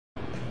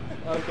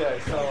Okay,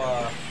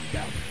 so,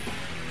 yeah.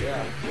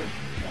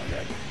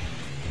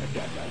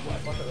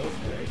 What are those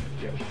things?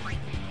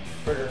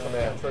 Trigger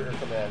command, trigger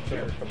command,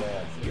 trigger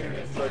command. Trigger,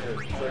 Yeah,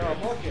 I'm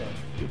trigger. looking.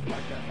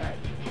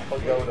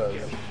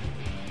 Pagodas.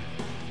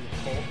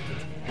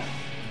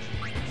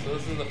 So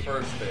this is the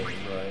first phase,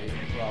 right?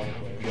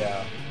 Probably.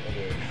 Yeah, it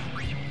is.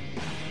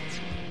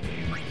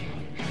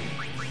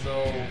 So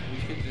we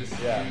could just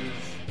Yeah.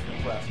 use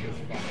Nebraska's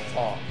fine.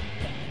 Talk.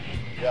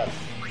 Yes.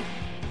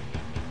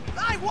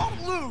 I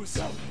won't lose!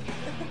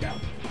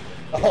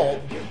 Oh,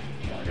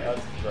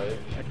 that's great.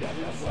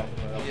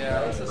 Yeah,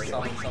 let's just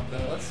summon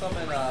something. Let's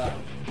summon I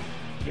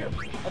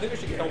think we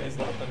should kill these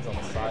little things on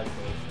the side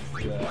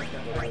first. Yeah.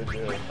 What do they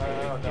do? I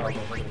don't know, but we're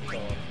gonna kill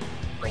them.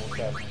 Don't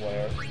cast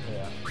flare.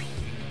 Yeah.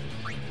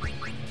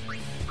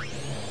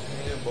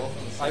 we do both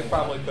of them. I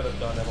probably could have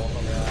done it all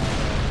from that.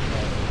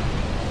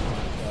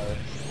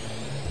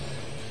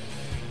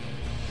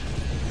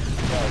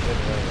 No, it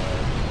didn't very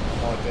hard.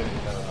 Oh, it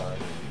didn't very hard.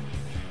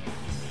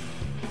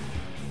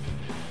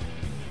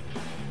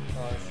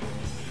 Oh, I see.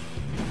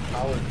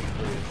 Power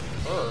decrease.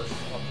 First,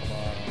 oh come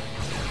on.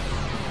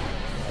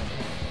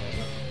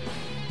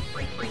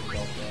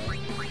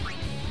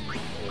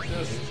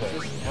 Just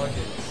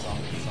fucking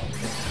summon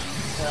something.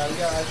 Yeah, we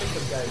got, I think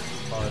this guy's too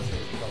far, so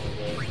it's probably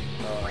good.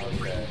 Oh,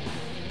 okay.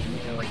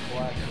 Yeah, like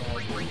black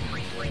magic.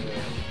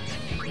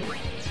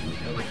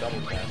 Maybe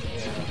double cast.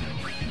 Yeah.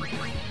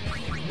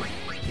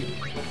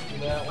 Let's do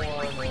that one,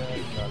 and... No, I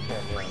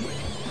can't do it.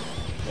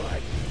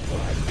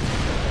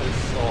 This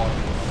song is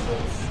so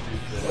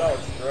stupid. No,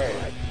 it's great.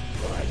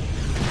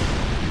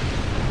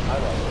 I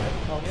love it.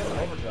 Oh, he has an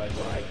overdrive.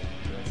 Right.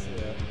 Let's see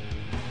that.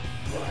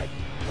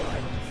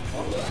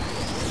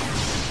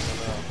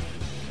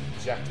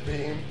 Jet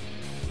beam.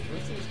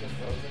 Lucy's been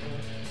frozen.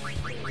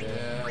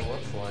 Yeah,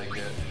 looks like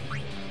it.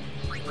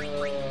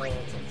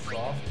 Some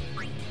soft.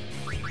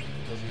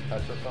 Was he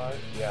petrified?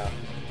 Yeah.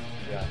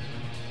 Yeah.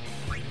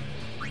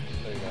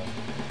 There you go.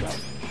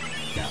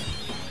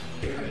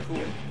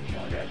 Cool.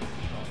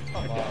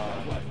 Come on.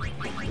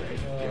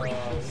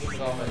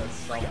 Summon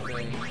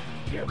something.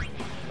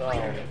 No.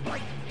 Yeah.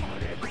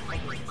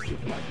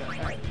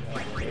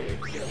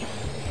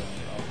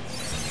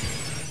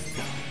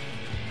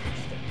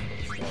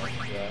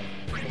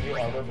 Can you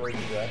armor break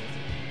jet?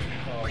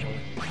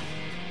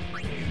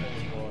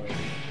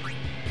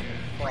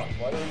 Fuck,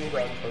 why do we need to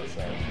uncurse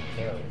that? Who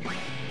cares?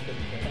 Just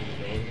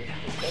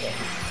get it.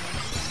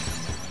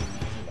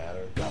 Doesn't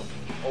matter.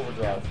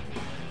 Overdrive.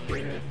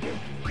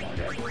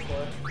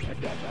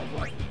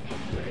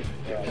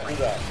 Yeah, do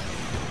that.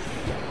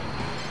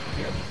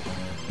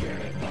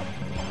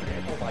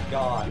 Oh my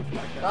god.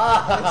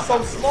 Ah! It's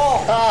so small!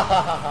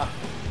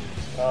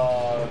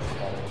 Oh, that's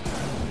funny.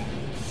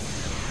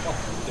 Fuck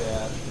you,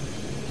 Dad.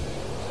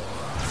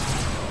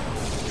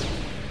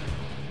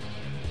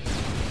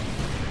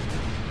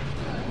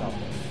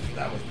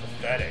 That was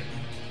pathetic.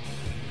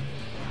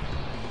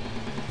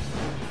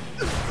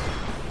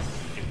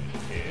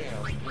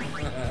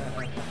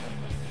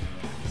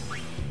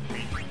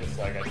 Just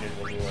like I did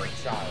when you were a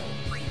child.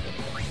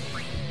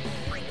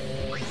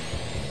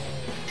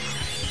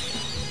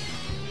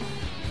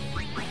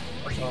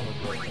 That's armor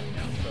breaking.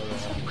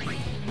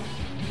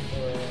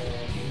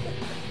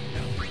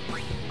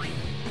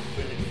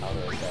 We can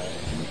counter attack.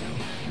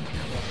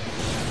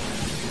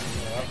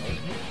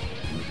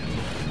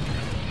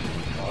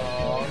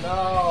 Oh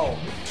no!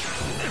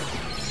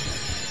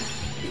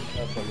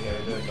 That's okay,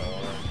 there's no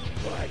one.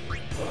 Fight!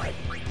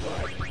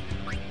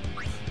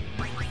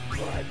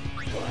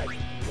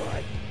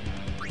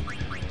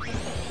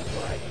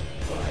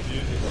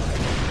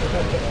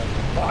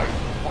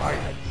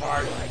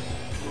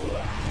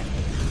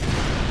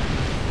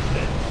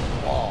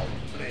 Oh,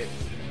 blitz.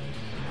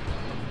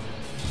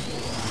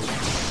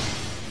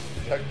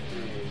 Check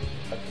the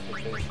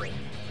petrification.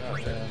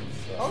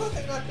 Oh, that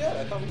thing not dead.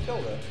 I thought we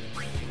killed it.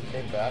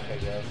 Came back, I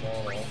guess. I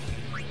don't know.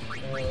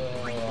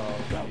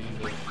 Oh,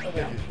 Jesus. I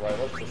think he's right.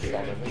 Let's just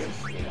summon. This is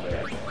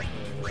stupid.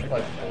 It's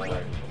quite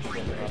boring.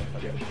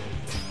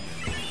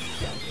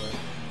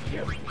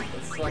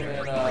 Let's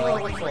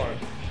summon, which one?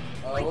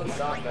 let's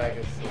Not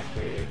Magus.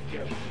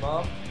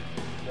 Mom?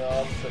 No,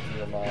 I'm sick of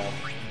your mom.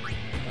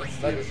 let's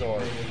do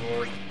Megazord.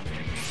 Megazord.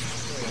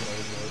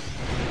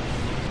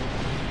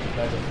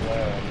 Mega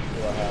Flare. Let's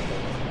see what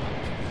happens.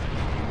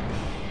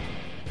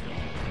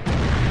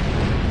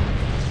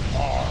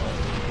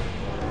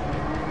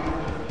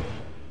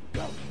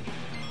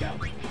 Damn.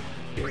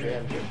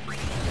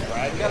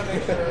 Right, you gotta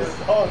make sure this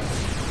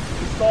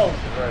song's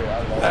great. I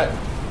love it.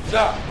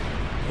 Stop!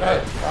 Hey!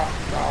 You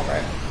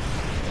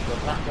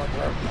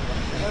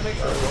gotta make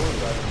sure it's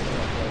overdrive.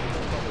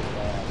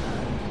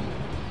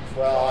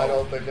 Well, I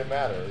don't think it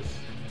matters.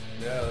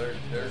 Yeah,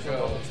 there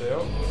Level goes. 2?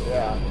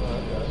 Yeah.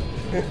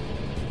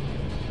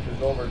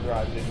 His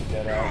overdrive didn't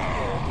get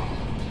out.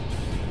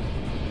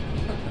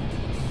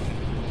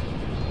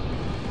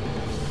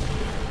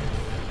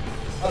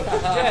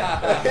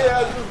 Yeah,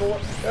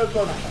 that's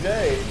a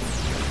J.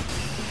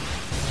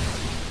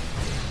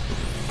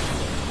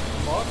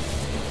 Fuck.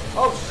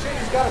 Oh shit,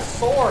 he's got a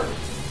sword!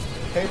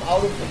 Came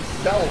out of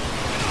himself.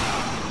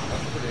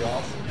 That's pretty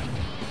awesome.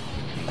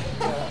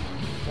 Yeah.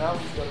 Now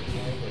he's gonna be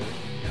angry.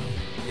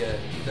 Yeah,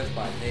 that's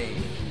my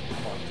name.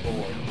 I'm on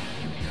tour.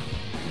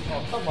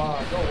 Oh, come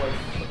on, go away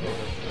from the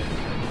building.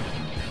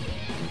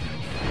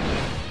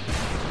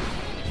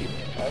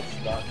 That's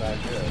not that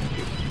good.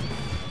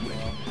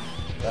 Well,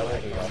 that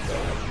won't be enough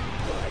though.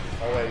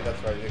 Oh wait,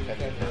 that's right, you can't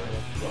do it.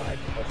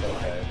 That's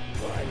okay.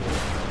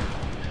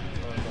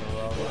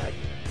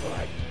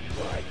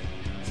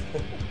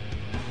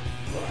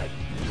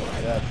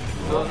 Yes.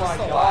 So Oh is my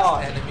this the God.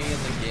 last enemy in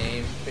the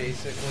game,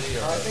 basically?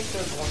 Or... I think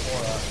there's one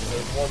more after.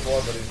 There's one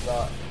more, but he's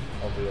not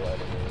a real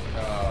enemy.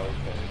 Oh,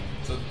 okay.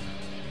 So,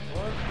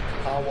 What?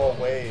 Power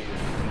Wave.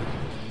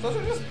 Those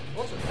are just...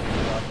 What's it? Get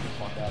the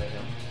fuck out of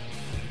here.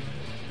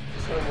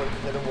 Just hit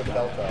him with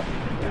Delta.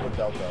 Hit him with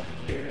Delta.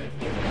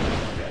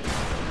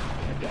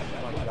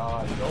 Oh my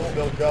god. Go.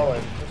 Still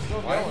going. They're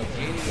still why are going. you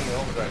gaining the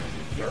overdrive?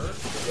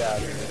 First? Yeah,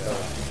 That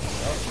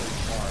was pretty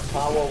smart.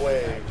 Power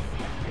Wave.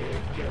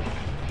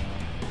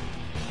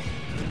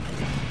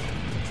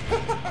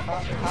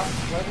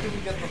 When did we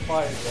get the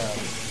fight again?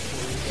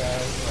 These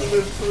guys. So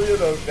there's 3 of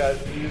those guys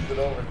who used an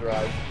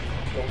overdrive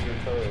over your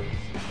turns.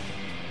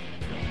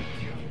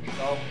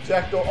 Oh,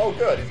 Jack, oh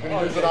good, he's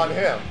gonna use it on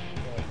him.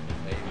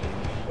 Maybe.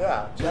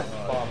 Yeah. Jet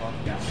Bomber.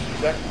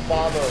 Jack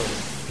Bomber.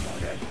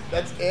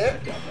 That's it?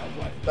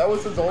 That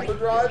was his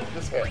overdrive?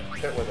 Just hit.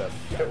 Hit with him.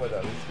 Hit with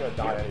him. He's gonna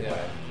die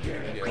anyway.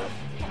 Yeah.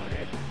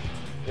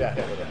 Yeah,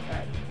 hit with him.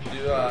 Do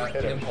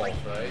Hit him. impulse,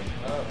 right?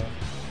 I don't know.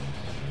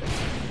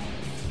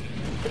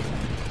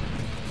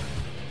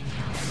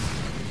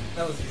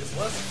 That was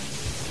useless.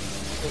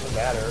 Doesn't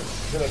matter.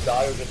 He's gonna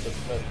die or get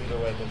dismissed. Either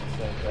way, it's the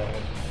same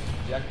thing.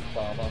 Jet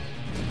Bomber.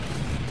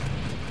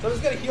 So I'm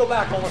just gonna heal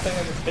back all the thing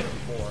I just hit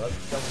before. That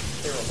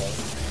was terrible.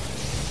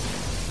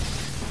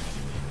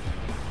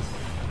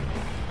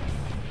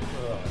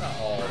 Not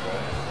all of it.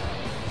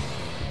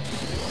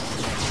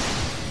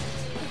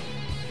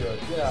 Good.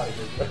 Get out of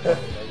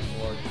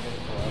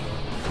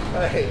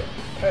here.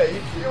 Hey,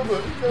 you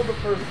killed the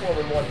first one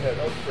in one hit.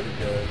 That was pretty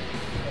good.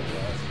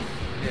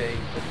 Yeah,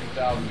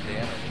 50,000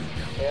 damage.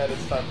 And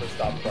it's time for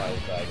stop crying,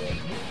 faggot.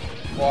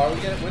 Well, are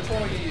we gonna? Which one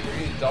are we gonna use? We're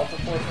gonna use Delta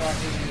Force. We're not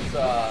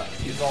gonna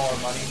use all our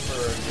money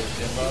for the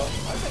Jimbo.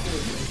 I think it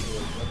was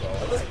usually Jimbo.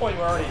 At this point,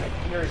 we're already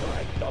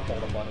dumped all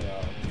the money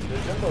out. The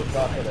Jimbo's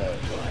not gonna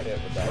hit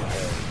with that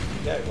hit.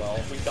 Yeah, well,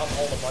 if we dump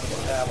all the money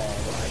we have on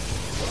it.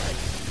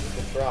 You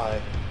can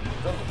try. It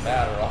doesn't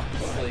matter,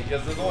 honestly,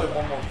 because there's only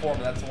one more form,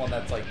 and that's the one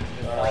that's like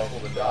impossible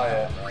to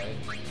die on, right?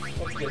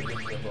 Let's get this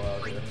Jimbo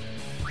out here.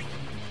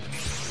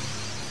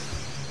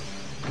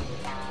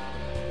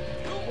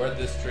 Where'd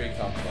this tree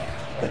come from?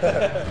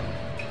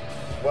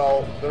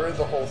 Well, there is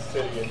a whole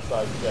city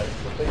inside Jet,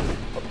 so things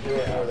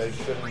appearing where they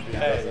shouldn't be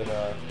doesn't,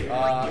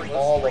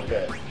 all of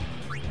it.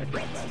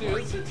 Dude,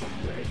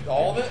 it's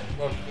all of it?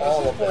 Look,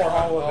 All of it.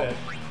 All of it.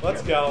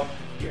 Let's go.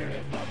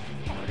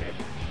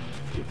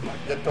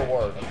 Get to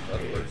work. That's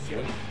pretty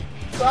sweet.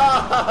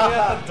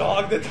 Yeah, the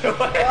dog that do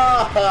it.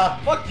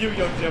 Fuck you,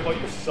 Yo Jimbo,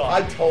 you suck.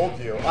 I told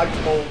you. I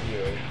told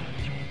you.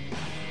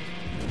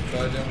 So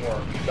it didn't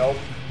work. Nope.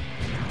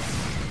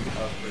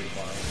 That was pretty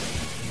fun.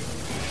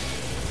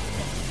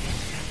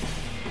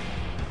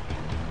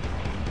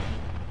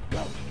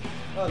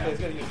 Okay, he's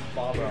gonna use the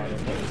bomber on him.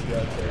 That was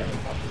good.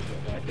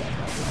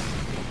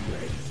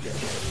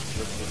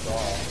 Ripped this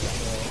off.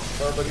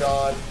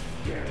 Turbogon.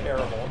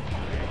 Terrible.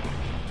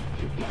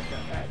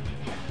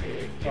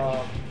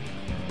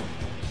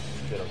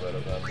 Get rid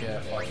of them. Yeah,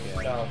 fuck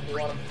yeah. No, we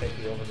want him to take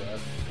the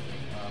overdrive.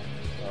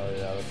 Oh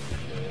yeah, that's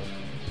true.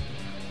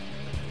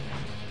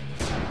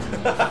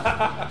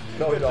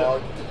 Go Good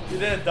dog. job. You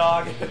did it,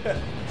 dog.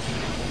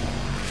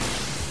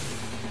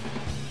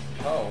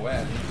 Oh,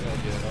 man, he's gonna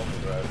get an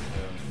overdrive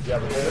soon. Yeah,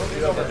 but he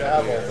doesn't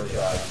have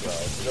overdrive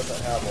though. He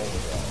doesn't have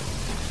overdrive.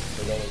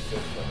 They don't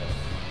exist for him.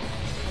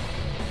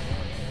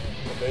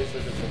 So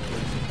basically just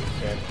increases his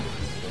chance of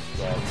using this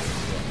dog.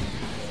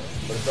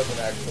 But it doesn't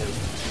actually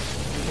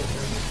you can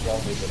use it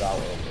strongly without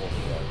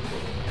overdrive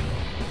too.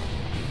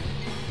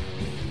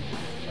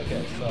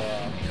 Okay, so,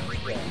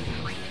 yeah.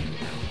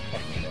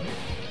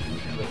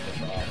 Rip this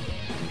off.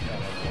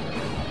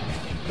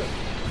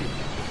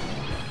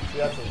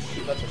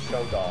 See, that's a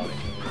show dog.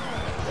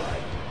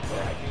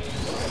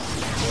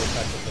 More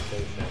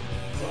petrification.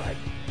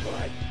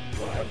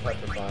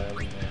 Petrify him.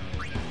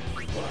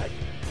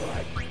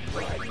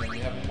 And then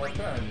you have one more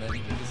turn, then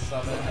you can just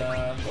summon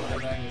the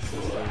Magnus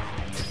Sisters.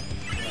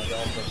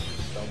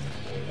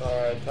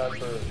 Alright, time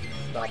for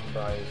stop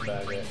crying,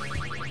 faggot.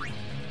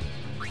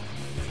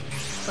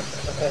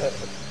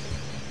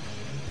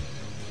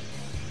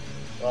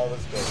 Well,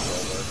 this goes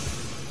over.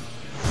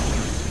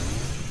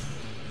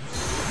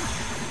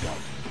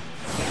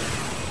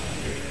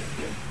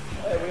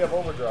 Hey, we have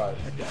overdrive.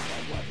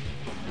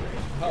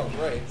 Oh,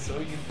 great, so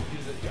we can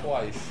use it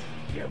twice.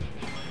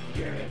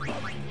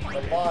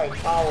 Combined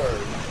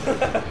powers.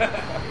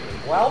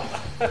 Well,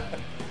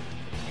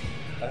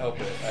 I hope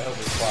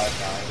it's 5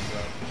 times, so.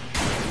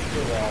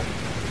 Too well.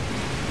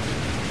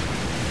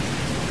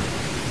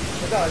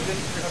 no, I did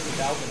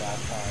 300,000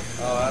 last time.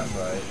 Oh, that's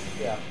right.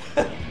 Yeah.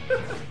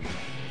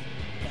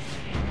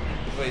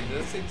 Wait, did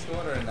this say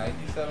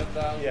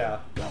 297,000? Yeah.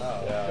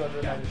 Oh. Yeah.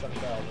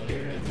 297,000.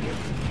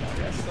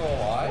 He's still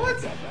alive? What?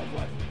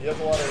 He has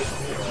a lot of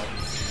HP, man.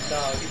 No,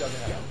 he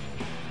doesn't have.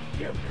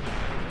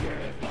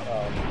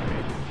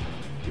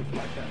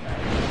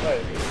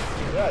 Wait.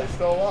 Yeah, he's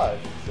still alive.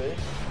 See?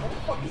 How the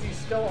fuck is he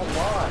still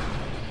alive?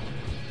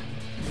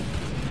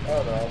 I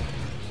don't know.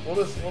 We'll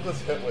just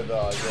hit with your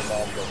mom's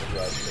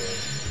overdrive too.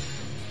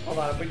 Hold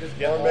on, if we just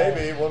get Or all-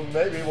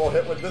 maybe we'll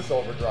hit with this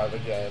overdrive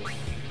again.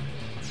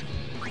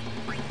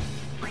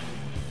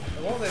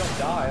 As long as they don't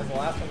die, as the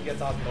last one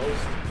gets osmosed, we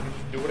can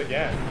just do it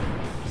again.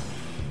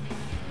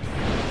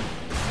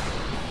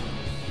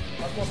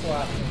 That's what's the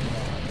last one.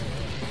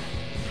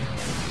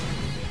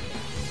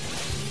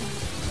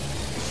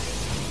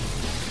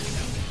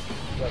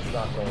 That's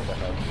not going to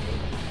help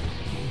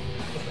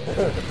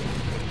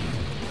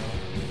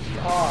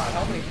God,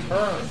 how many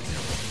turns?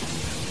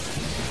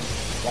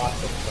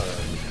 Lots of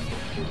turns.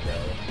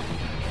 Okay.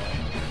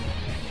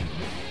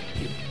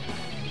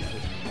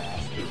 Just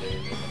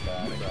masturbating in the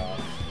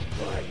background.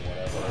 Doing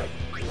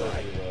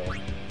whatever you will.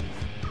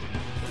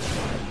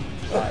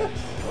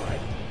 Nice.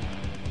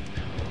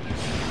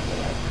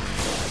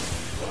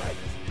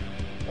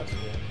 That's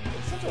good.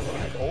 It's such a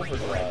weak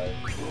overdrive.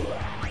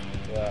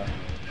 Yeah.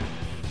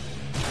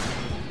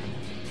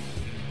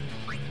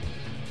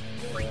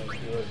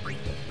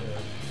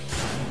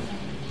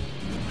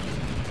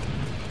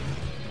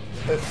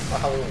 This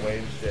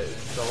Halloween shit is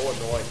so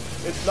annoying.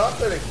 It's not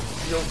that it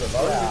heals them.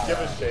 I don't even give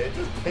a shit. It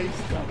just takes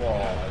too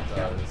long. It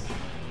does.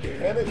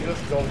 And it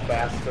just goes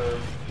faster.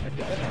 Then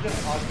you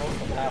just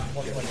osmose the last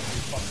one like you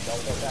fucking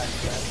delta back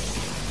again.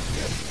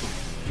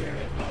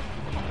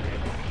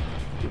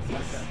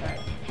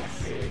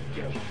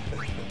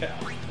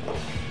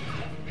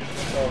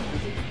 Oh,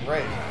 this is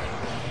great.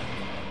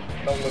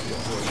 Don't look at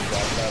this.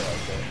 I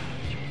like it.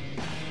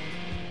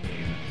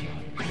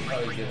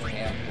 Oh, he gets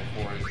amped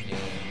before his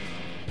game.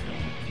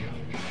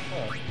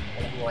 Huh.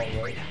 Are you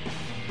alright?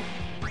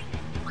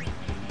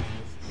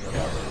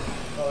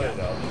 Oh, there you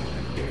go.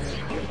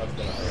 That's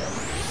gonna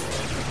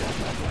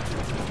hurt.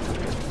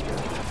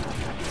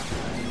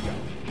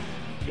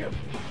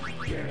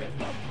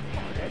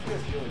 That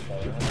feels really far.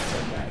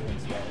 Man.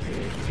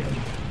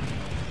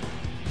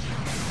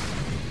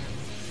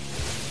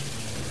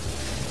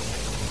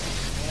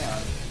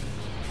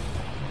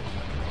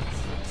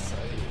 So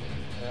excited.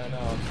 Yeah, I know,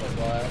 I'm so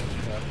glad.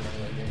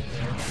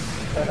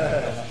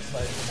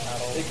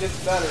 It gets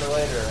better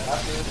later.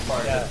 After this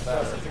part, Yeah, it gets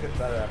better. it gets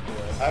better after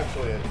this.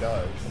 Actually, it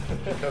does.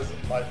 Because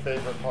my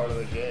favorite part of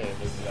the game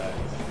is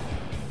next.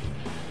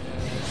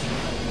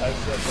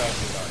 That's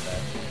actually not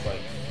next. It's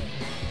like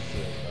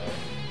soon, though.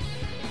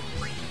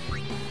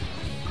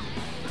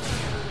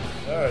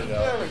 There we go.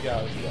 There we go.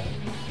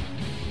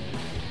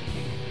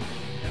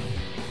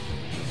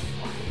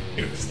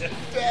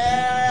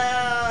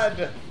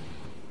 Dad!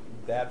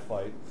 Dad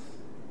fight.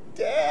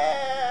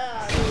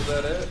 Dad! So is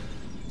that it?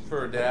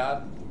 For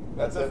Dad?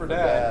 That's it for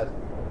Dad.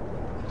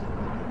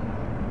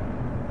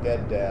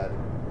 Dead Dad.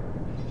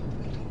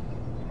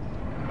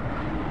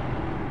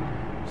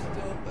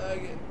 Still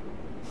begging.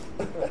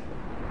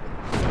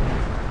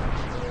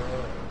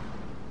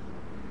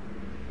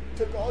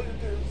 Took all your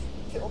dues.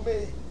 Kill me.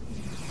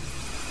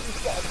 You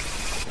suck.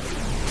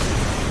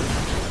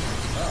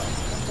 Oh,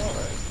 that's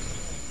alright.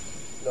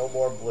 No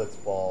more blitz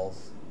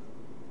balls.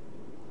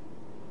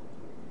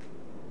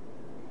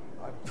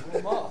 I blew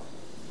him up.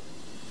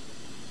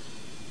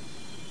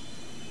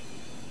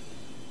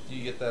 Do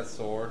you get that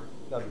sword?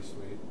 That'd be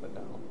sweet, but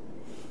no.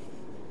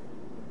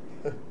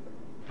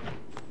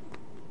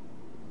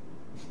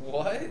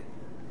 What?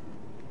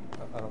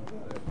 I don't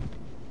get it.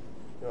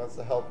 He wants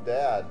to help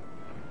Dad.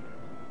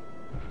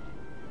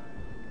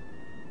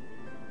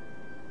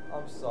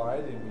 I'm sorry,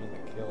 I didn't mean to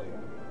kill you.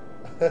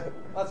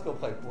 Let's go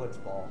play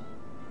blitzball.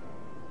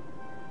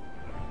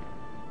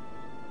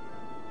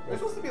 You're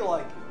supposed to be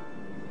like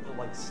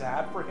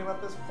sad for him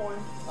at this point.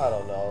 I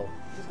don't know.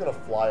 He's gonna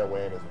fly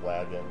away in his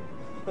wagon.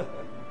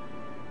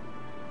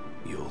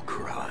 You'll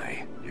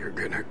cry. You're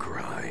gonna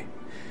cry.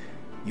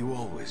 You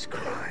always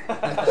cry.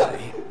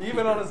 See?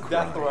 Even on his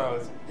death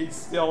throes, he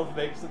still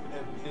makes it.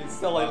 He's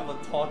still able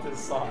to taunt his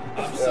son.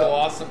 I'm so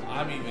awesome,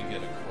 I'm even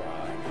gonna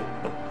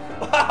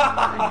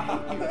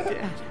You're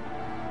dead.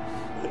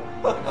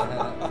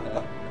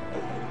 cry.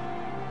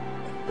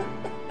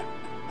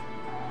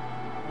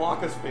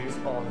 Waka's face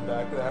palming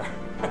back there.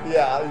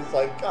 Yeah, he's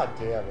like, God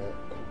damn it.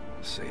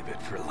 Save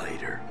it for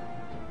later.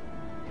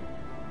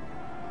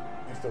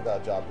 You still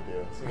got a job to do.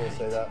 Is he gonna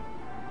say that?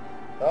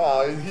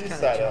 Oh, he Got a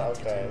said it. job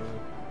to Okay.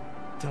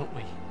 do, don't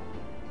we?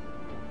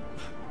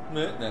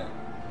 No.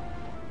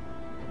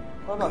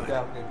 I'm not Good.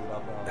 down to give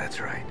up on. That's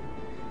right.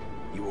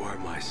 You are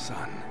my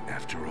son,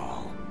 after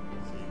all.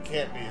 So you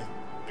can't be as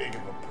big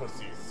of a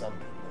pussy as some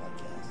people, I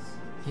guess.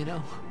 You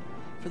know,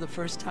 for the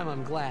first time,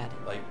 I'm glad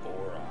Like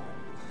Boron.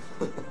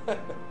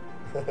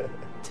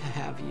 to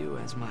have you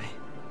as my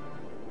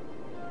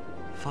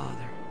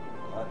father.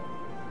 What?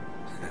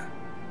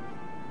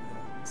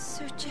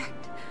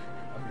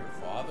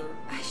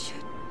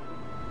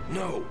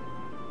 No.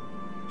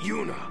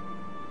 Yuna,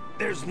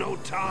 there's no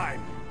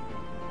time.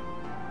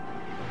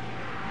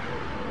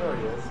 There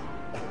he is.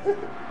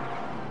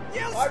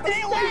 You I'm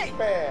stay a away!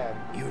 spaceman!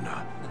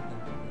 Yuna,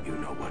 you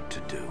know what to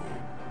do.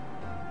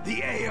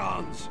 The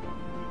Aeons!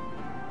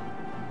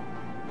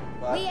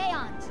 What? We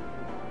Aeons.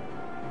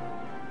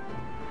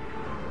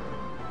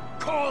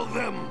 Call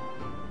them!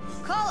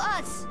 Call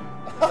us.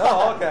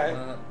 Oh,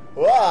 okay.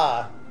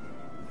 Wah!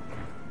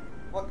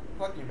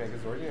 Fuck you,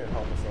 Megazord. You didn't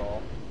help us at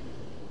all.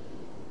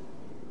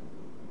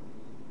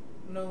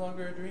 No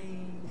longer a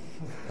dream.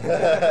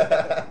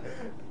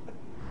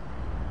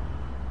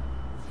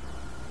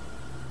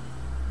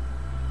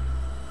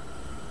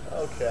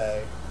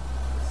 Okay.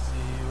 See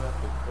you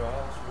at the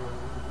crossroads.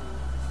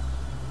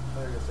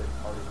 They're gonna say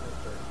party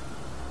right there.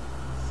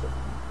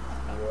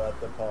 You're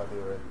at the party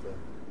right there.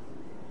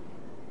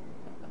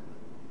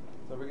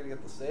 So are we gonna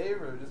get the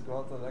save, or just go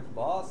on to the next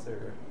boss,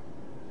 or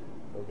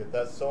Go get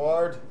that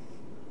sword.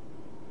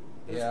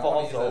 he Yeah, I just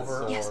wanna falls use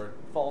that over, sword.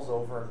 falls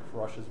over and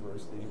crushes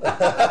Roasty?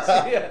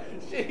 Yeah,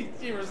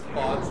 she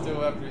responds to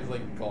him after he's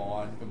like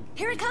gone completely.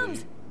 Here it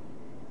comes.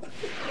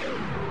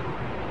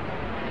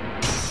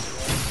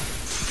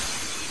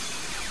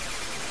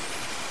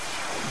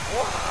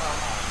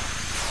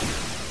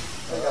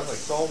 They got like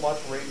so much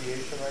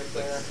radiation right Like,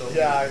 there. so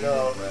Yeah, I many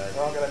know. red.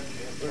 We're all gonna.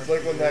 It was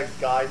like when that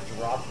guy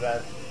dropped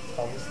that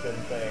tungsten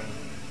thing.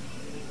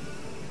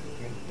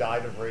 He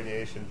died of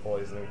radiation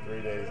poisoning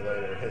 3 days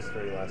later.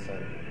 History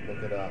lesson.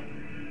 Look it up.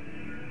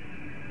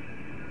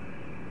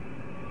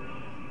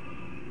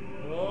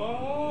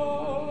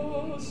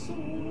 Oh,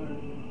 sword.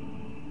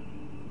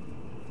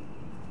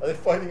 Are they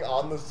fighting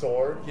on the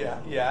sword? Yeah.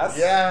 Yes.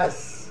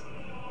 Yes!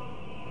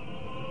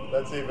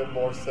 That's even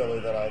more silly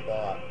than I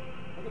thought.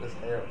 Look at his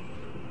hair.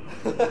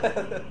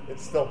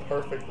 It's still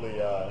perfectly,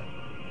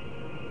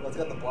 It's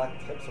got the black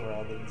tips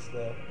around it and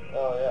stuff.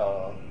 Oh,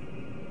 yeah.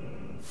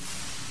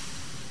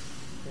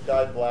 He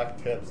dyed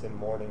black tips in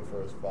mourning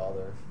for his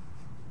father.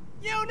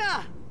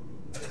 Yuna!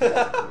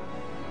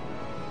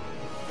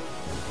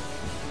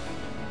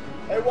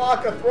 Hey,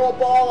 Waka, throw a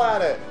ball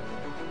at it!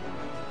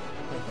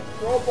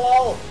 Throw a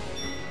ball!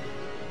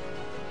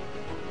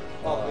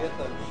 Oh, we have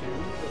to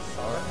choose the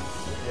sun.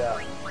 Yeah,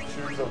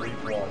 choose a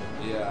weak one.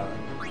 Yeah.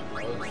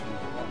 I would choose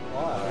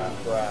Why?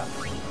 Grass.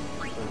 I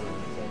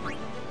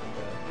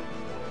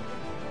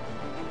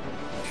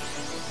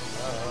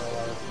don't know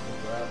why this is a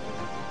draft.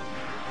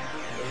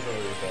 There's a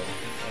reason.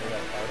 Maybe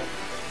that title?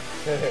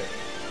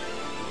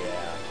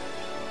 Yeah.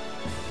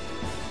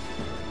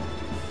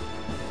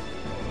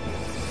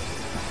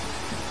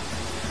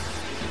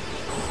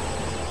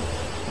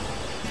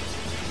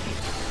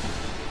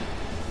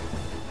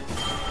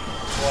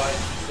 Why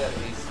she said a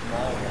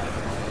small one,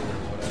 right, or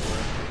whatever.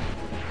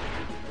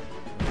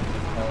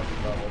 Talk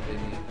about what they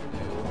need to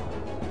do.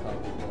 How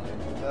to play.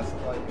 That's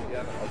like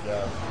again. I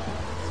guess.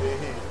 See,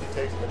 he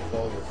takes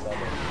control of the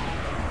summon.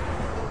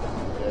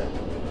 Yeah.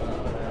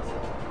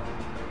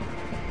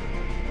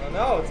 Oh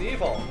no, it's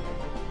evil.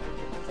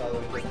 So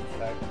we just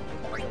attack it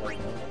like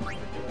normal,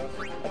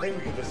 I think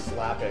we can just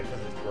slap it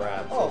because it's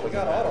grabbed. so Oh, it we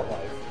got doesn't auto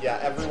matter. life. Yeah,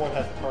 everyone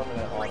has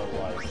permanent auto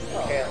life. You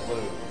Oh. can't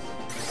lose.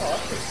 Oh,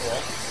 that's pretty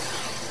cool.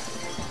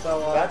 So,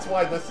 That's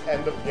why this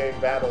end of game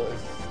battle is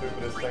the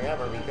stupidest thing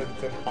ever, because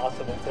it's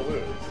impossible to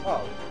lose.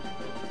 oh.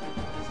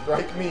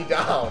 Strike me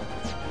down.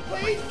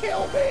 Please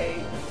kill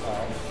me.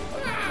 Oh.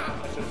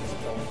 I should just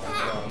killed him.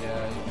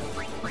 Yeah, you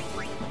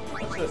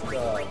Let's just,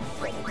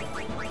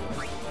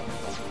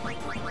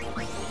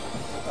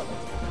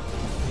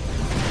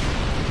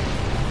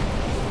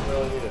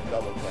 Really need a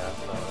double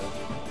cast on it.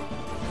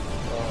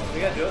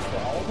 we gotta do this for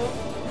all of them?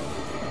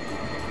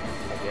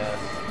 I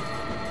guess.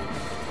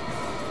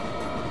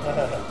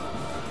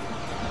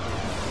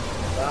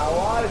 Now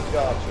I've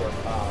got your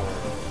power.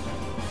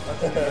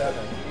 That's what you have.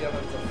 You have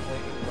some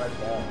flaming red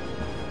ball.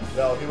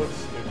 No, he looks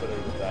stupider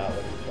with that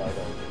when he's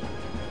fighting.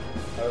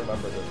 I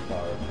remember this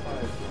part.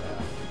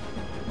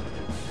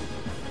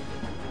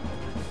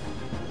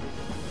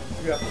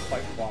 You have to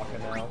fight walking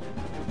now.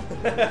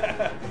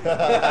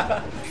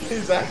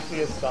 He's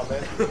actually a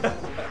summon.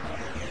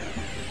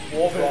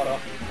 Wolf brought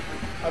up.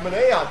 I'm an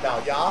Aeon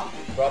now, yeah,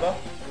 brother?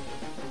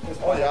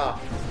 Oh, yeah.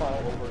 His final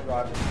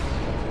overdrive is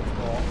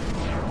ball.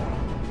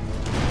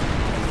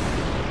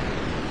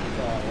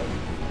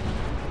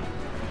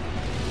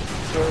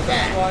 So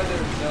that's why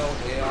there's no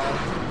Aeon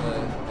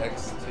in the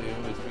X2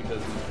 is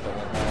because he's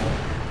killing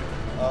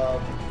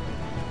all.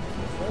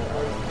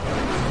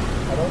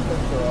 I don't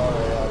think there are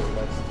Aeons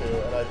next to,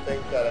 and I think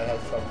that it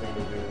has something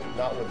to do,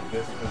 not with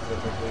this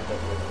specifically, but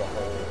with the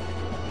whole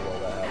deal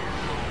that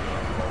happened.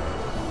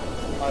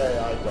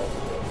 I don't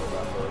really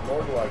remember, nor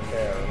do I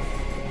care.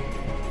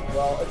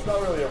 Well, it's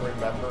not really a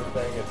remember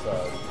thing, it's a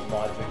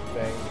logic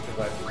thing,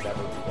 because I've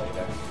never played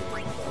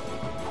X2, so.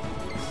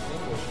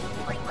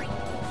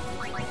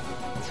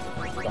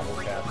 Double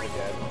cast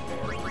again.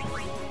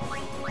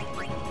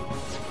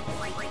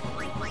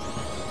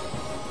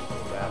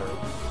 Doesn't matter.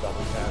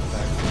 Double cast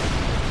next.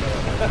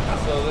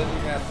 So then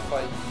you're gonna have to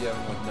fight EM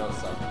with no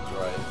summons,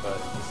 right? But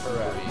it's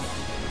Correct. free.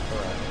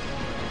 Correct.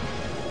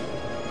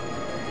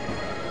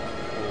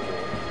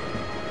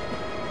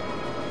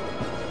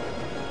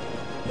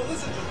 So this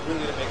is just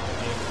really to make the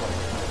game fun.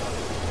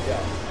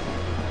 Yeah.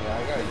 Yeah,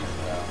 I gotta use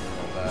the bathroom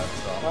on that,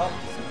 so Well,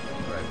 I'll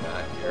be right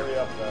back here.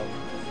 Hurry up, then.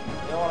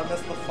 you don't want to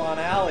miss the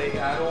finale.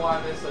 I don't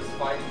want to miss us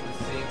fighting the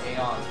same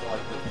Aeons for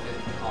like the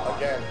 5th time.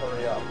 Again,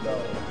 hurry up. No.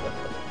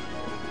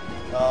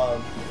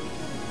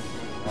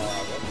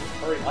 Let's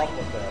hurry up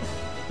with this.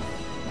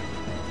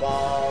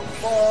 Bum,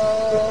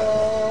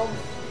 bum.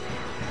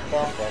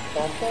 Bum, bum,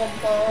 bum, bum,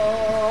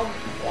 bum.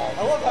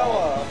 I love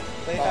how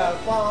they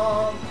have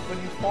Bum, when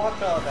you fought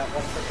that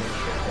one freaking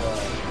ship,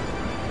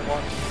 the one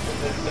with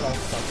the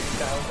something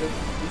challenges.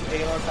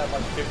 These aliens have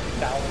like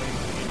 50,000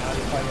 HP. How do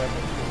you find them?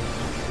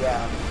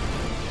 yeah.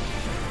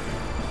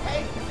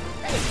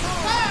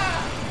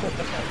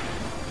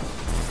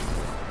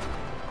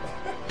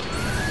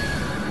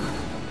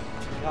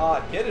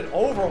 God, get it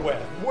over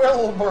with.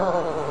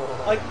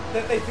 Wilbur. Like,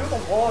 they do the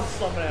launch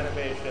summon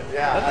animation.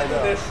 Yeah, Then they I do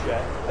know. this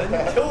shit. Then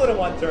you kill it in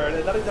one turn,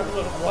 and then it just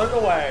run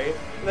away.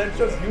 And then it's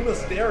just Yuna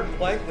staring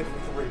blankly for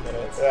 3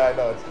 minutes. Yeah, I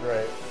know, it's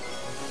great.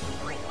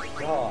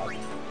 God.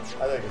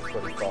 I think it's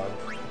pretty fun.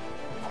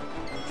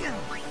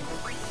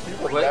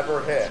 People What?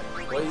 never hit.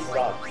 What It is-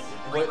 sucks.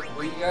 What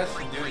you guys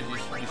should do is you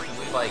should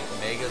leave like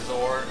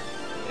Megazord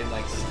and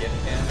like skip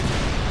him.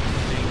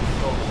 So you can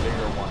throw the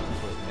bigger ones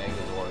with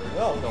Megazord.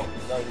 No,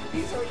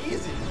 these are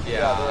easy. Yeah,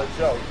 Yeah. they're a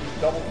joke. You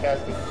double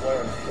cast his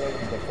flare and kill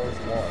him the first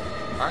one.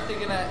 Aren't they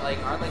gonna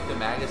aren't like the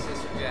Magus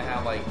sisters gonna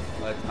have like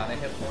a ton of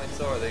hit points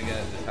though, or are they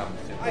gonna just have them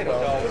super? I don't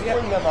know. Just Yeah.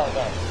 bring them out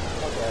now.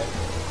 Okay.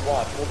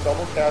 Watch. We'll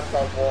double cast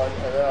on one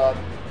and then on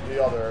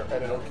the other,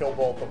 and it'll kill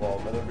both of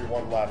them, and there'll be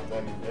one left,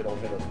 and it'll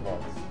hit us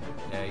once.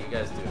 Yeah, you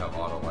guys do have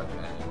auto life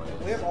anyway.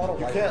 We have auto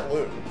You life. can't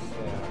lose.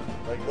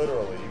 Yeah. Like,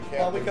 literally, you can't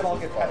Well, we lose could all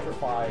this get fight.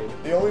 petrified.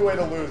 The only way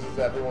to lose is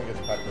everyone gets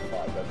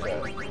petrified. That's it.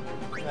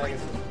 I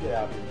guess just get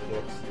out of these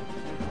dicks.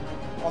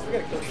 Also, we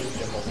gotta kill these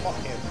gimbals. Fuck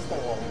him. He's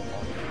still all the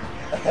money.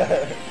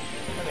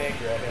 I'm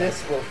angry at him.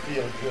 This will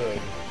feel good.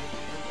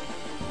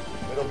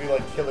 It'll be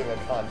like killing a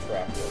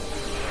contractor.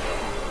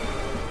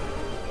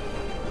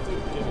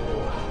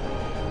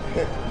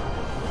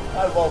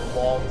 I love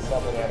long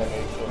summon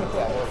animations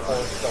that we're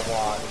forced to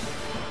watch.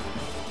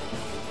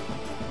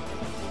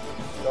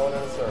 Going in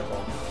a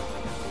circle.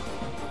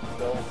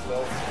 Still.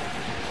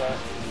 But...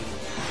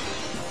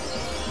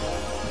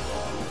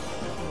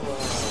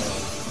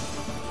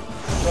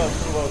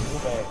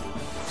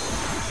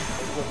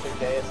 It's the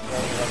gayest name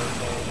I've ever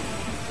seen.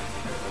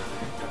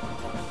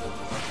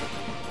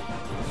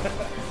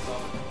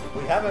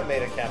 We haven't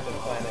made a Captain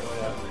Planet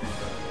yet.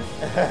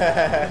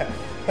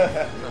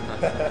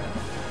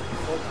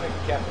 Let's make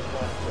a Captain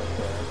Planet joke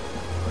there.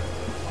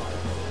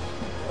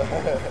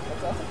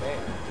 That's awesome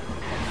name.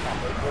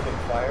 Living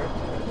fire.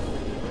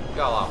 You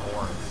got a lot of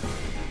horns.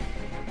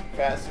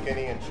 Fat,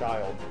 skinny, and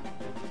child.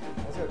 I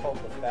was gonna call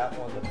it the fat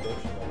one, the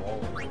bitch, and the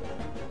roller.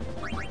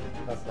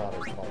 That's not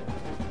as fun.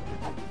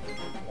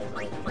 That's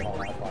what we call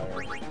that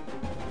fire.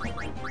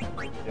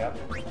 Yep.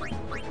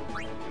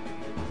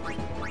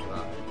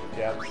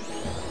 Yep.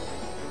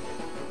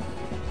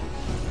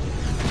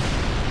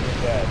 You're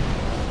dead.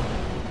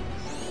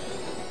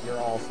 You're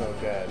also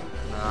dead.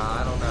 Nah,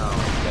 I don't know.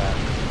 Dead.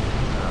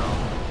 No.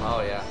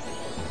 Oh yeah.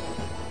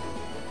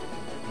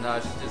 No,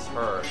 she's just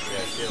her.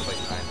 Yeah, she has like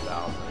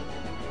 9,000.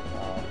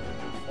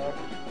 Fuck.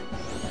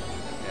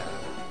 Yeah.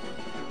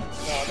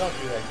 No, don't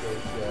do that gay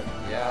shit.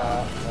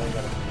 Yeah. No, you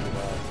gotta do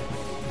that.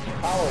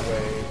 Power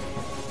wave.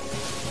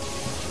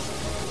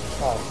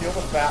 Oh, kill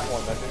the fat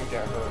one that didn't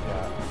get hurt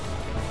yet.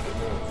 Good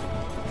move.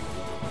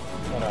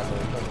 Whatever,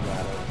 it doesn't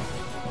matter.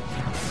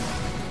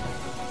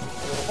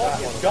 Kill the What fat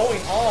is one.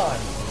 going on?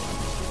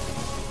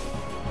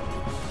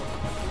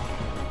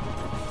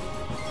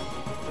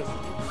 Just...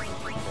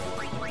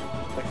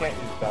 I can't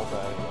use Delta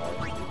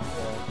anyway.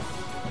 Yeah.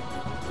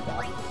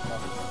 Stop.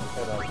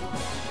 Hit him.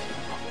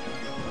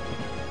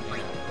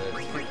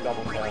 Let's keep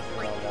double casting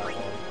on that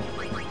one.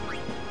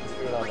 Let's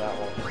do it on that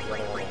one. The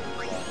other one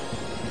will be left.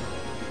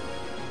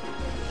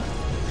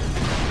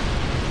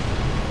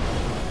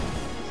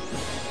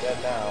 Dead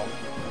now.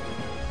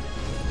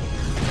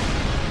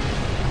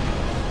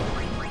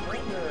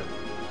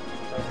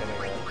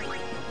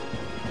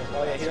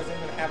 Oh yeah, he doesn't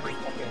even have the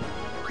fucking...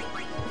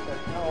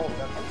 No,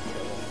 that's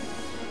still...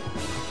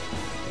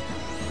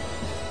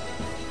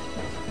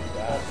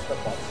 That's the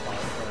butt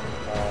sponsor.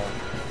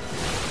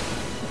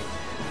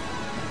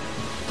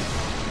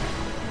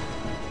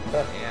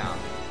 Yeah.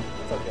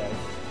 It's okay.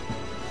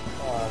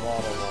 Oh, I'm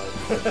auto life.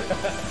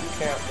 You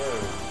can't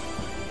move.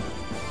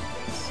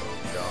 So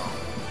dumb.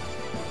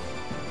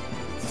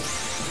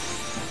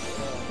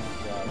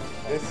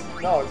 This,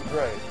 no, it's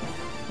great.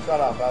 Shut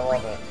up, I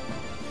love it.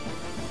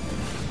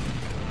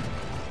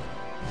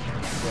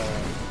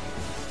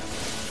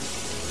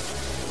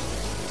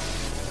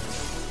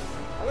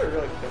 I would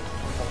really pissed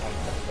something like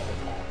that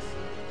attacks.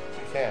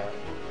 You can't.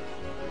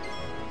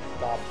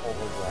 Stop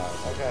overdrive.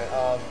 Okay,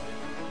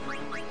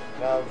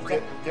 now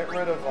get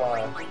rid of, these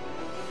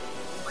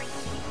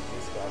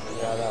guys.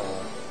 Yeah, that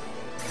one.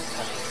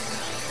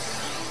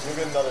 You'll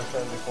get another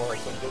turn before it,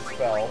 so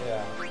dispel.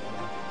 Yeah.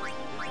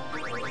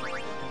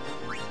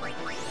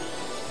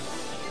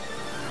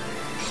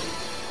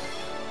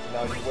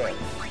 Now you win.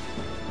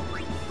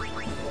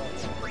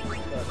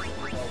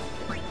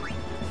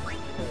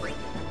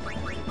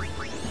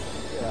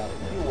 Yeah,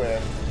 you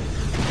win.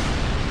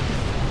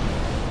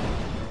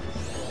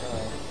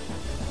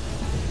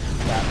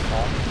 That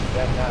talk.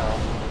 Dead now.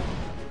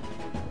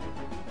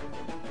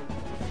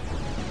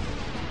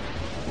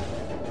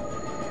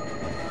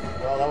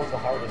 Well, that was the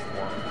hardest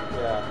one.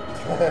 Yeah.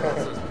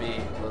 Let's just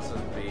beat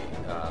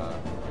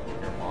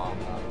your mom.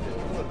 It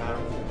doesn't matter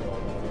what you're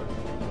going over.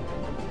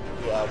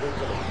 Yeah, we're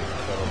gonna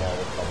get them all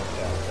with public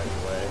cast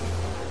anyway.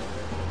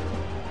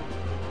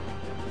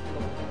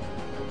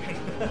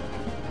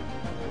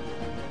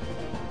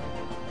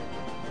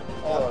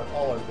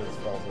 all our good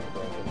spells are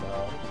broken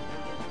now.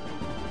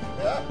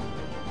 Yeah,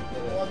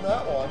 you won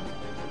that one.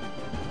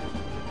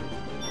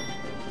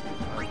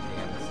 Oh,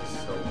 damn, this is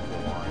so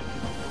boring.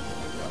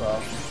 Well,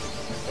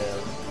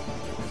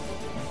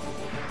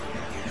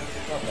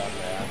 not that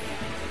bad.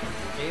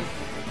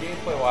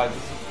 Gameplay wise,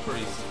 this is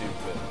pretty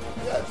stupid.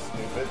 Yeah, it's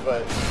stupid,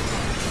 but it's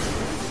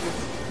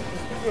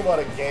thinking about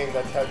a game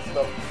that's had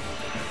stuff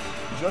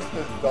just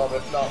as dumb,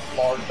 if not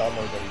far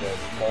dumber than this,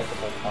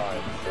 multiple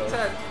times. So.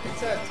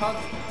 It's had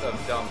tons of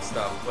dumb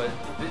stuff, but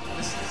this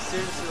is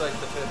seriously like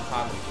the 5th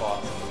time we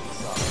fought some of these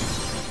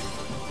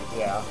songs.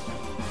 Yeah.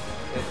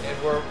 And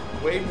we're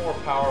way more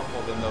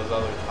powerful than those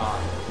other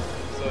times,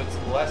 so it's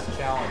less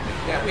challenging.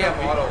 Yeah, we have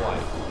auto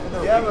life.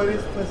 Yeah, but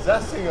he's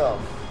possessing them.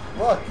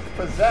 Look,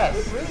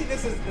 possessed. Really,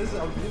 this is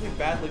a really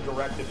badly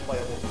directed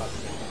playable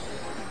cutscene.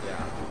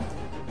 Yeah.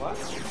 What?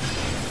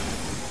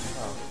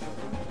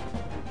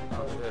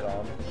 Oh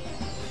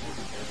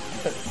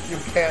shit. You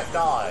can't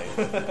die.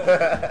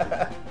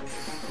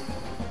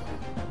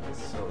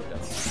 It's so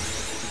dumb.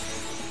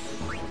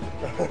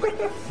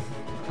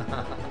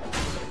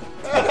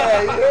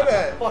 Hey, he hit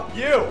it. Fuck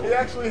you! He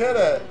actually hit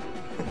it.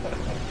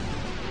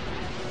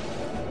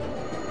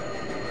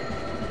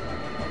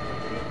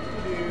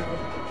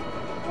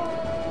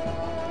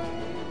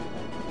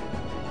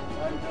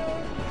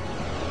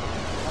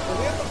 Do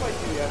we have to fight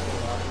you after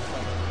that?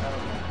 I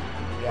don't know.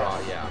 Yes.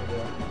 Yeah.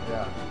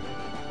 Yeah.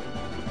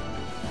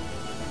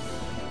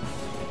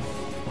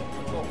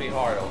 It won't be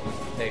hard, it'll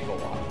just take a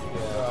while.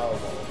 Oh,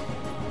 well.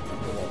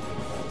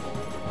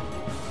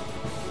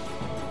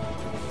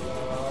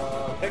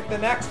 Pick the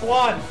next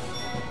one!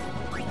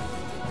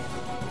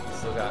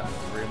 Still got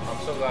 3. I'm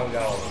so glad we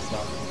got all this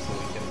stuff so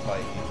we can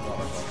fight each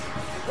one of them.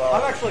 Well,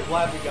 I'm actually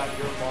glad we got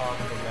your mom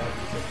and the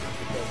magic system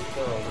because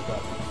they're over that.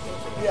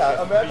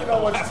 yeah, imagine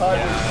how much time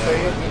we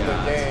saved in the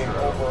Yeah, game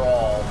that's true.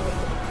 overall.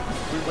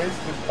 We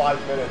wasted 5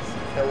 minutes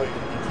killing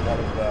each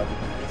one of them.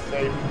 We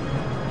saved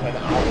an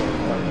hour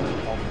playing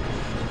each one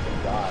and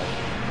died.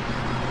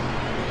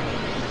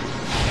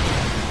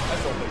 I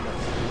still think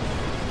that's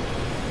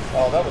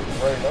Oh, that was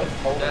great. That was That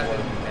totally is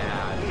worth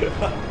mad. it.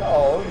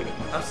 Oh,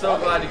 I'm so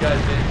glad you guys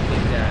didn't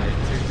think that it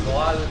too. 'Cause a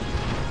lot of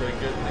the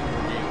good things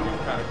in the game you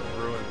kind of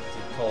ruined because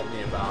you told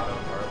me about them,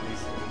 or at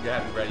least you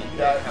had me ready.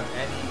 You Yeah. didn't have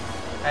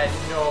had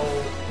no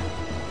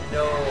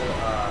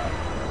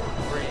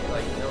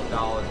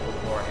knowledge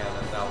beforehand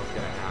that that was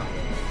gonna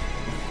happen.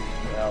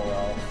 yeah,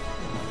 well.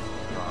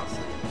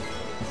 Honestly.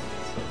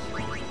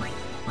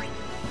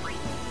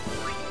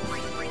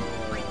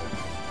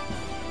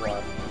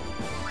 What?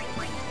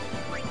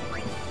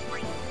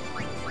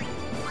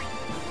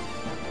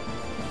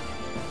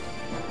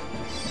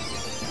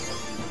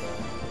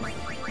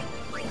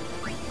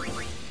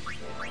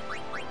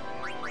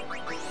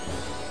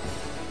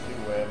 You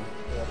win.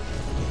 Yeah.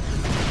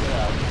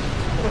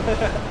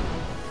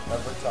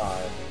 Every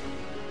time.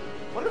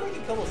 wonder if we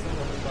can kill those things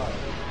every time.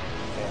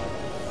 Yeah.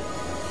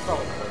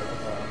 Probably could.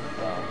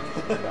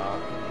 Yeah.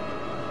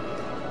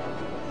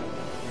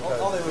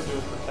 All they would do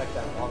is protect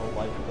that auto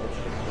life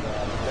bullshit.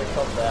 They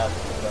come back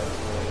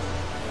eventually.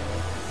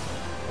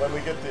 When we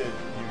get to you,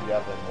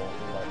 Yevon, we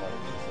might want to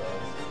use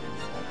those.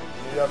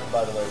 You, Yevon,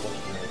 by the way,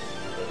 looks really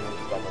stupid. He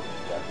looks dumb as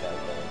Jack back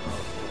then.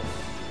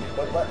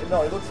 But no,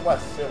 he looks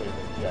less silly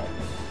than Jack.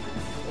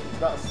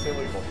 He's not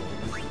silly looking.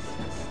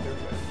 He's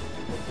stupid.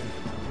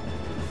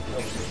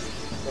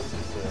 You'll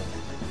see soon.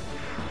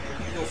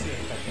 You'll see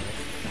in 10 minutes.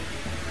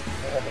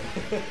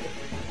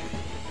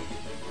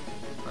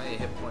 How many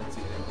hit points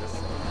do you think this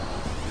thing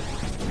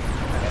 10,000,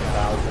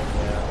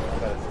 yeah. I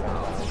bet it's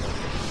 10,000.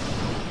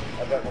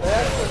 I bet we'll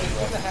Actually, they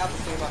seem to have the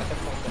same amount of hit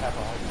points to have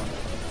a home run.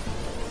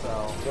 So,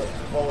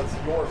 well, it's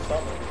your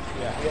summon.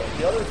 Yeah.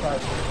 The other time,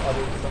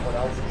 other than someone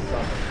else's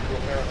summon, you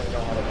apparently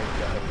know how to make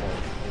the hit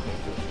points.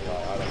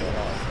 I don't know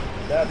how.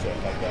 Magic,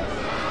 I guess.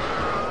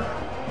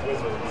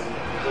 Wizards.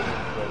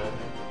 Wizards did it.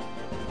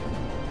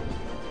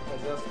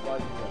 Possessed by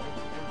you.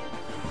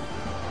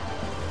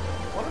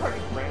 I wonder if I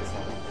can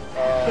grandson.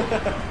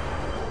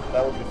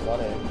 That would be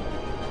funny.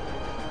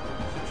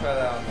 Should try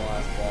that on the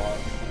last boss.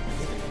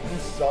 You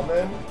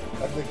summon,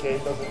 and the game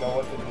doesn't know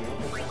what to do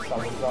because your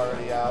summon's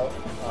already out.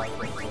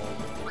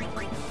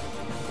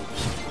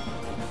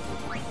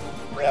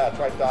 Yeah,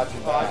 try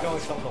dodging Oh, I that. can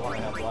only summon the one I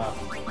have left.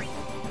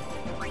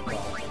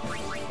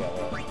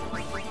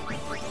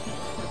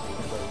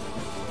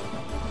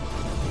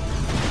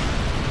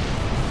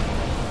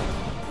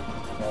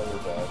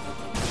 dead.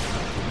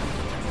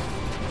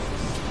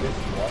 Spit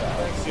blood out.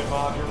 Thanks, your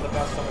mom. You were the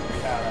best stomach we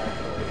had,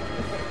 actually.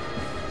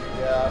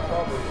 Yeah, it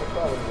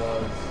probably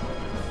was.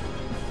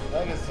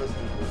 Mega's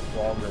sisters were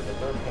stronger, but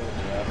they're a pain in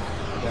the ass.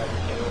 Yeah, you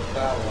can't with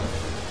that one.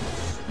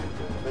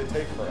 They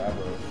take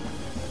forever.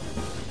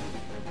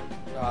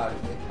 God,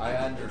 I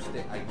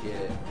understand. I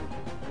get it.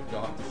 You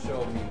don't have to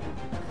show me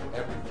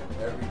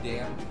every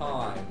damn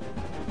time.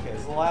 Okay,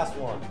 this is the last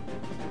one.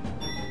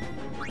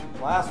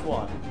 Last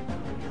one.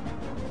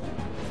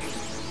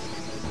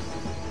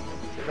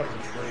 Here comes a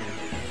tree.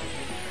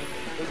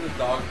 There's a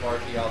dog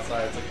barking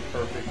outside. It's like a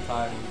perfect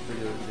timing for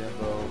your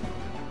Jimbo.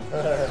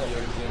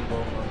 Your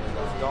Jimbo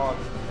Those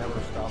dogs never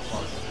stop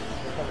barking.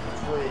 Here comes a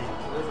tree.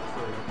 There's a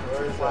tree.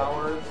 Where is it?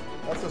 Flowers.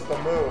 That's just the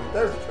moon.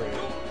 There's a tree.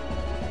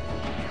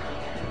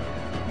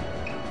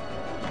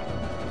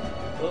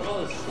 I love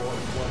how the short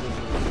one is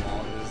really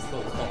long. It's the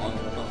long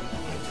one.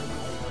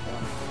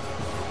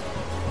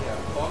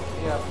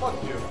 Yeah, fuck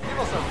you. Give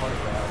us our money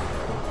back.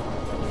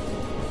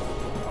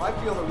 I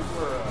feel that we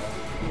were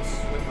being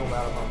swindled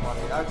out of our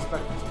money. I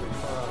expect it to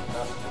return on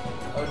investment.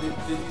 Oh, did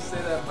you say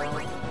that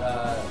Murdoch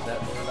said that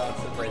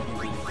he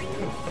was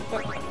you?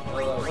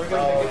 We're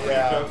gonna make a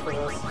yeah. joke for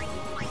this.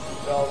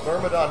 No,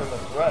 Myrmidon in the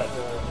thread.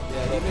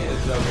 Yeah, he made a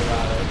joke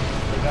about it.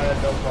 The guy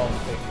had no problem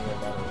taking their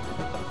money.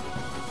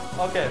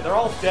 Okay, they're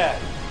all dead.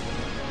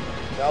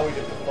 Now we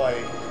get to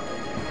fight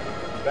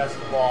best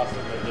boss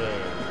in the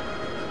game.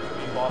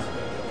 The boss of the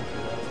game.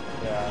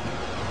 Yeah,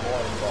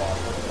 boring boss.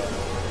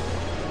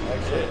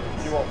 Actually,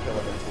 you won't kill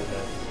him in 2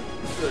 minutes.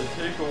 It's gonna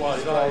take a while.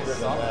 He's stronger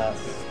than that.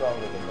 He's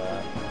stronger than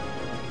that.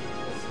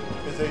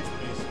 His HP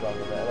is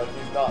stronger than that. Like,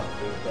 he's not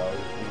big though.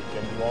 He's weak,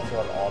 and you also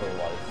have auto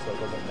life, so it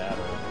doesn't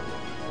matter.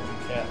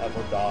 You can't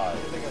ever die. I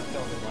think I'm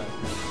still in life.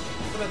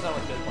 Depends on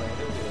what kid playing.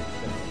 It would be like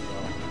 6 or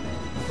so.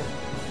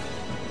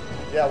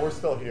 Yeah, we're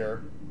still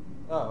here.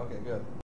 Oh, okay, good.